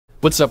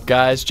What's up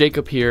guys,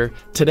 Jacob here.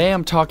 Today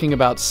I'm talking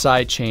about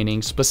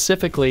sidechaining,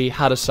 specifically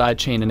how to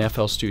sidechain in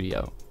FL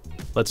Studio.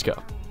 Let's go.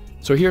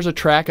 So here's a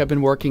track I've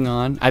been working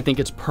on. I think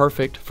it's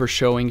perfect for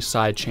showing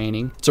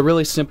sidechaining. It's a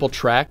really simple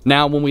track.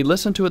 Now when we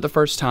listen to it the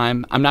first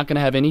time, I'm not going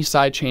to have any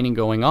sidechaining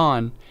going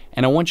on,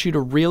 and I want you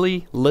to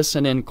really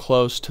listen in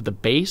close to the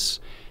bass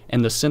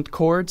and the synth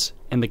chords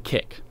and the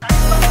kick.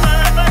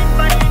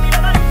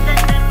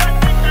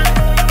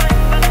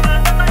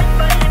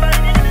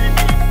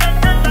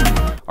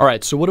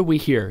 Alright, so what do we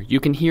hear? You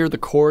can hear the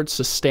chord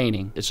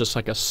sustaining. It's just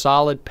like a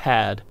solid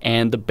pad,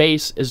 and the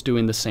bass is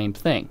doing the same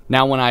thing.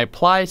 Now when I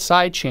apply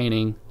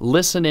sidechaining,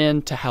 listen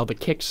in to how the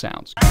kick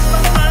sounds.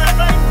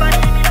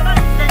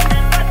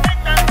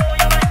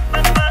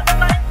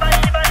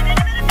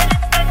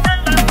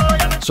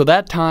 So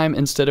that time,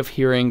 instead of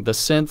hearing the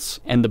synths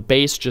and the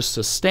bass just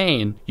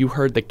sustain, you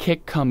heard the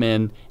kick come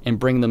in and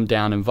bring them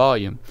down in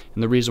volume.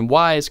 And the reason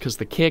why is because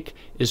the kick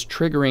is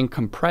triggering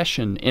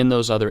compression in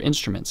those other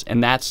instruments,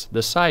 and that's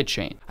the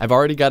sidechain. I've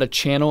already got a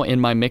channel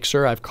in my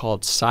mixer I've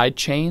called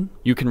Sidechain.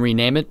 You can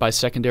rename it by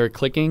secondary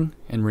clicking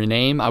and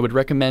rename. I would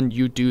recommend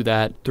you do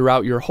that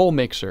throughout your whole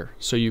mixer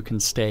so you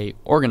can stay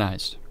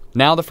organized.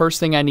 Now the first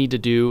thing I need to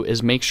do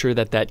is make sure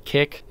that that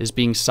kick is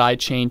being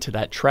sidechained to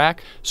that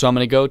track. So I'm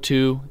going to go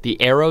to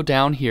the arrow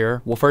down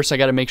here. Well, first I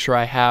got to make sure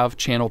I have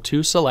channel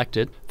 2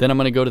 selected. Then I'm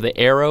going to go to the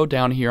arrow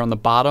down here on the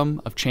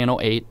bottom of channel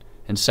 8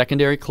 and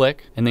secondary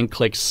click, and then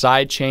click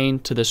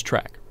sidechain to this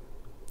track.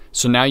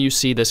 So now you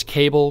see this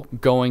cable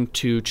going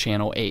to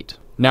channel 8.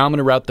 Now I'm going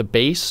to route the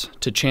bass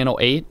to channel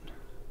 8.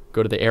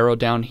 Go to the arrow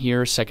down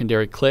here,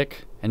 secondary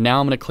click, and now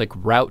I'm going to click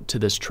route to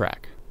this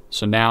track.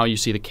 So now you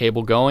see the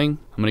cable going.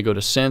 I'm going to go to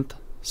synth,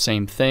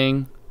 same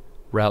thing,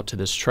 route to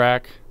this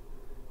track,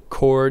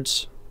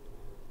 chords,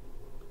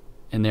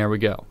 and there we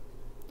go.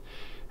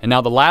 And now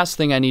the last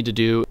thing I need to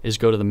do is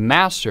go to the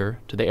master,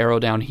 to the arrow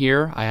down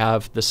here. I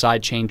have the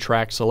sidechain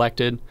track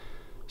selected,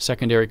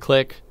 secondary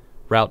click,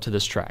 route to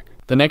this track.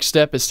 The next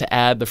step is to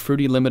add the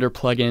Fruity Limiter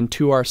plugin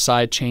to our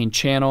sidechain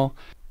channel.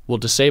 We'll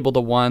disable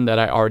the one that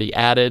I already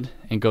added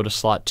and go to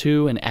slot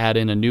 2 and add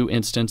in a new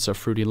instance of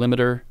Fruity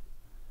Limiter.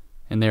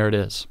 And there it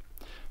is.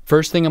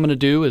 First thing I'm going to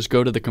do is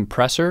go to the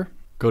compressor,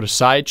 go to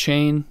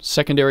sidechain,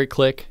 secondary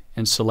click,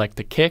 and select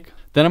the kick.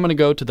 Then I'm going to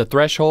go to the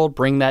threshold,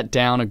 bring that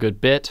down a good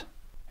bit,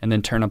 and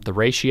then turn up the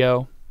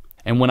ratio.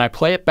 And when I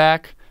play it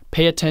back,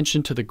 pay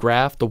attention to the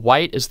graph. The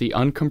white is the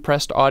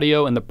uncompressed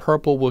audio, and the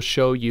purple will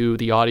show you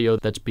the audio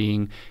that's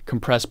being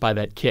compressed by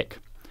that kick.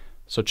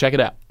 So check it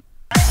out.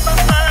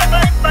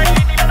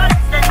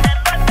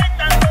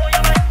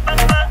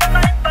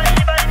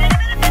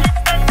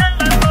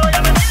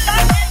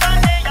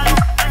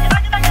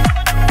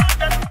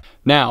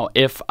 Now,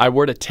 if I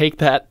were to take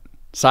that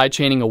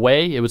sidechaining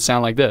away, it would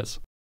sound like this.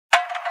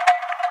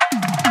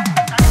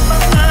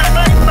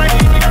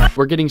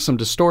 We're getting some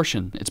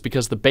distortion. It's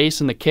because the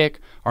bass and the kick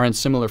are in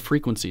similar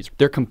frequencies.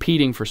 They're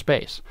competing for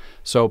space.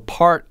 So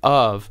part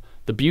of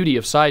the beauty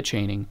of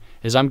sidechaining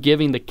is I'm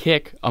giving the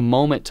kick a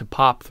moment to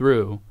pop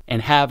through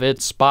and have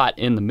its spot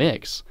in the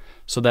mix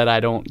so that I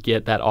don't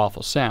get that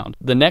awful sound.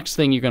 The next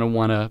thing you're going to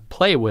want to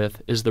play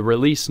with is the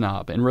release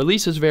knob. And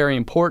release is very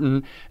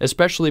important,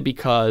 especially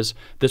because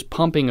this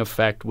pumping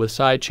effect with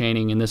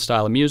sidechaining in this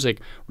style of music,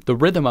 the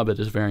rhythm of it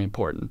is very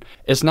important.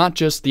 It's not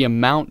just the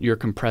amount you're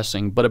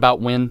compressing, but about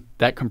when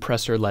that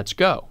compressor lets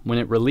go, when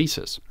it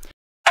releases.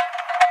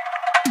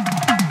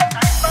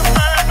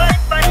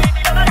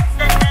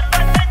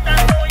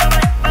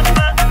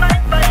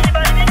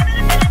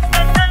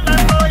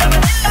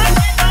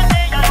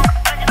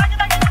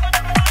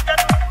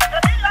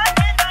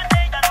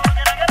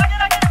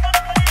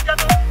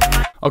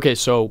 Okay,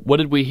 so what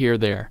did we hear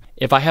there?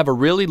 If I have a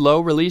really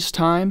low release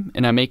time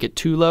and I make it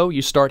too low,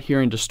 you start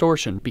hearing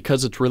distortion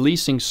because it's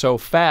releasing so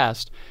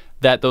fast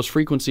that those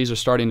frequencies are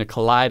starting to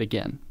collide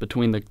again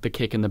between the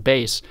kick and the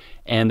bass,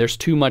 and there's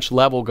too much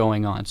level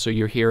going on, so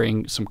you're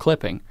hearing some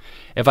clipping.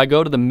 If I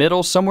go to the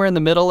middle, somewhere in the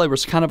middle, it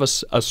was kind of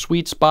a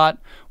sweet spot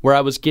where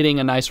I was getting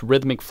a nice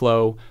rhythmic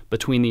flow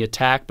between the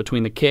attack,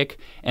 between the kick,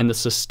 and the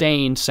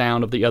sustained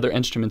sound of the other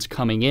instruments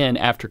coming in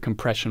after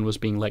compression was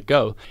being let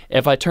go.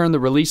 If I turn the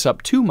release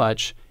up too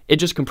much, it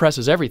just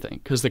compresses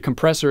everything because the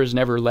compressor is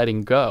never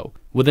letting go.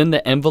 Within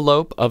the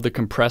envelope of the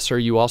compressor,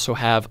 you also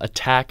have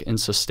attack and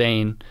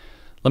sustain.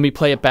 Let me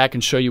play it back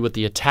and show you what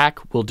the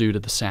attack will do to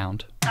the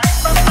sound.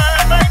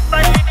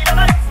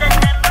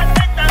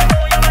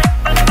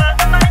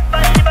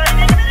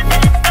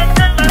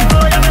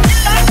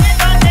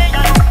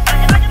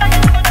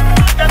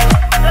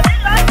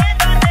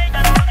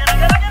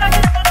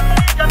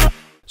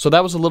 So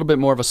that was a little bit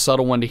more of a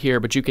subtle one to hear,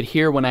 but you could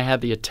hear when I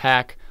had the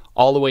attack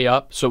all the way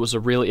up, so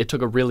it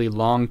took a really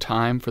long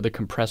time for the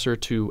compressor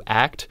to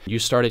act. You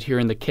started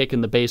hearing the kick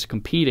and the bass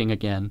competing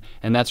again,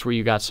 and that's where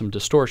you got some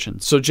distortion.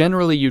 So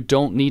generally you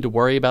don't need to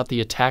worry about the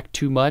attack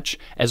too much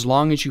as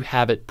long as you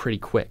have it pretty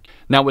quick.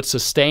 Now with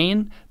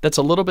sustain, that's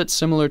a little bit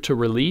similar to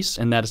release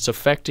in that it's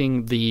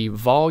affecting the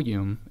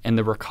volume and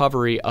the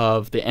recovery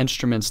of the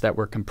instruments that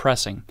we're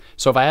compressing.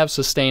 So if I have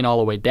sustain all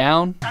the way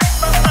down,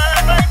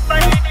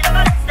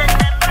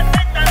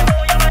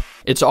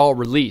 it's all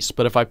released.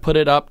 But if I put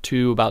it up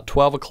to about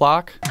 12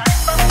 o'clock,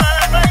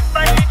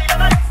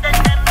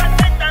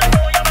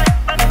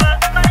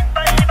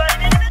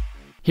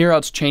 hear how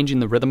it's changing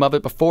the rhythm of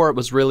it. Before it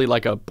was really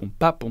like a boom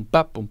bap boom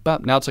bap boom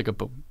bap. Now it's like a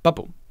boom bap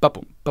boom bap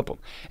boom bap boom.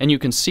 And you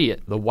can see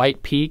it. The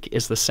white peak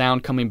is the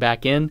sound coming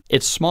back in.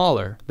 It's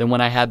smaller than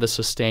when I had the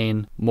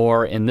sustain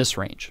more in this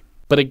range.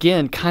 But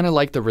again, kind of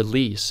like the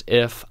release,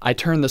 if I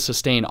turn the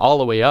sustain all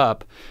the way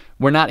up,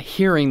 we're not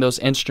hearing those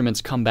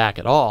instruments come back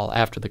at all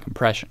after the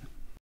compression.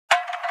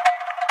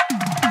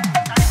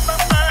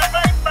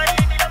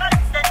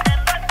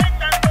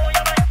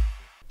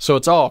 So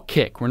it's all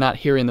kick. We're not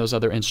hearing those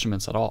other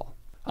instruments at all.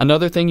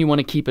 Another thing you want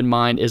to keep in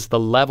mind is the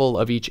level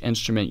of each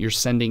instrument you're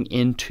sending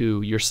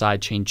into your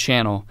sidechain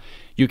channel.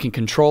 You can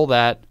control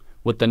that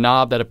with the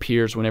knob that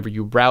appears whenever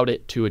you route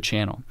it to a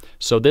channel.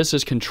 So this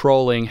is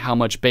controlling how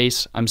much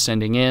bass I'm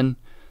sending in.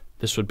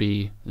 This would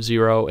be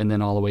 0 and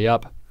then all the way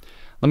up.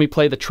 Let me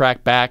play the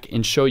track back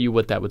and show you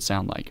what that would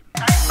sound like.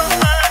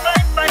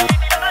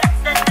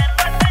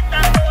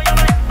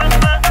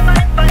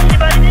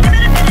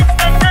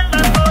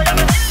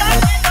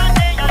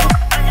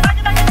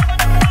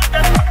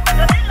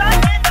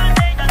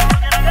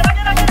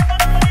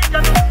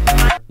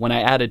 When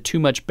I added too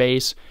much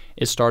bass,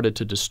 it started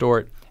to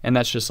distort, and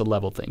that's just a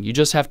level thing. You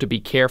just have to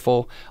be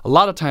careful. A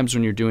lot of times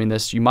when you're doing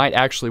this, you might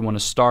actually want to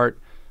start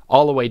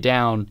all the way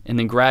down and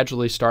then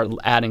gradually start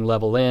adding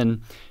level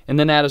in, and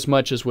then add as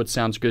much as what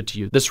sounds good to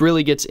you. This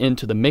really gets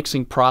into the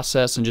mixing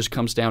process and just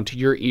comes down to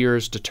your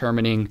ears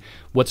determining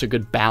what's a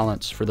good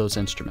balance for those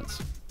instruments.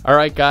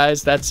 Alright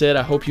guys, that's it.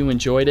 I hope you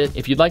enjoyed it.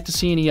 If you'd like to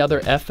see any other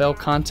FL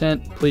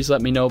content, please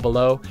let me know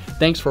below.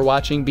 Thanks for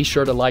watching. Be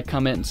sure to like,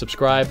 comment, and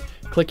subscribe.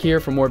 Click here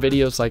for more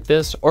videos like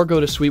this, or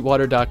go to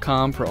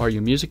sweetwater.com for all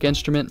your music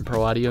instrument and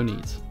pro audio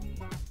needs.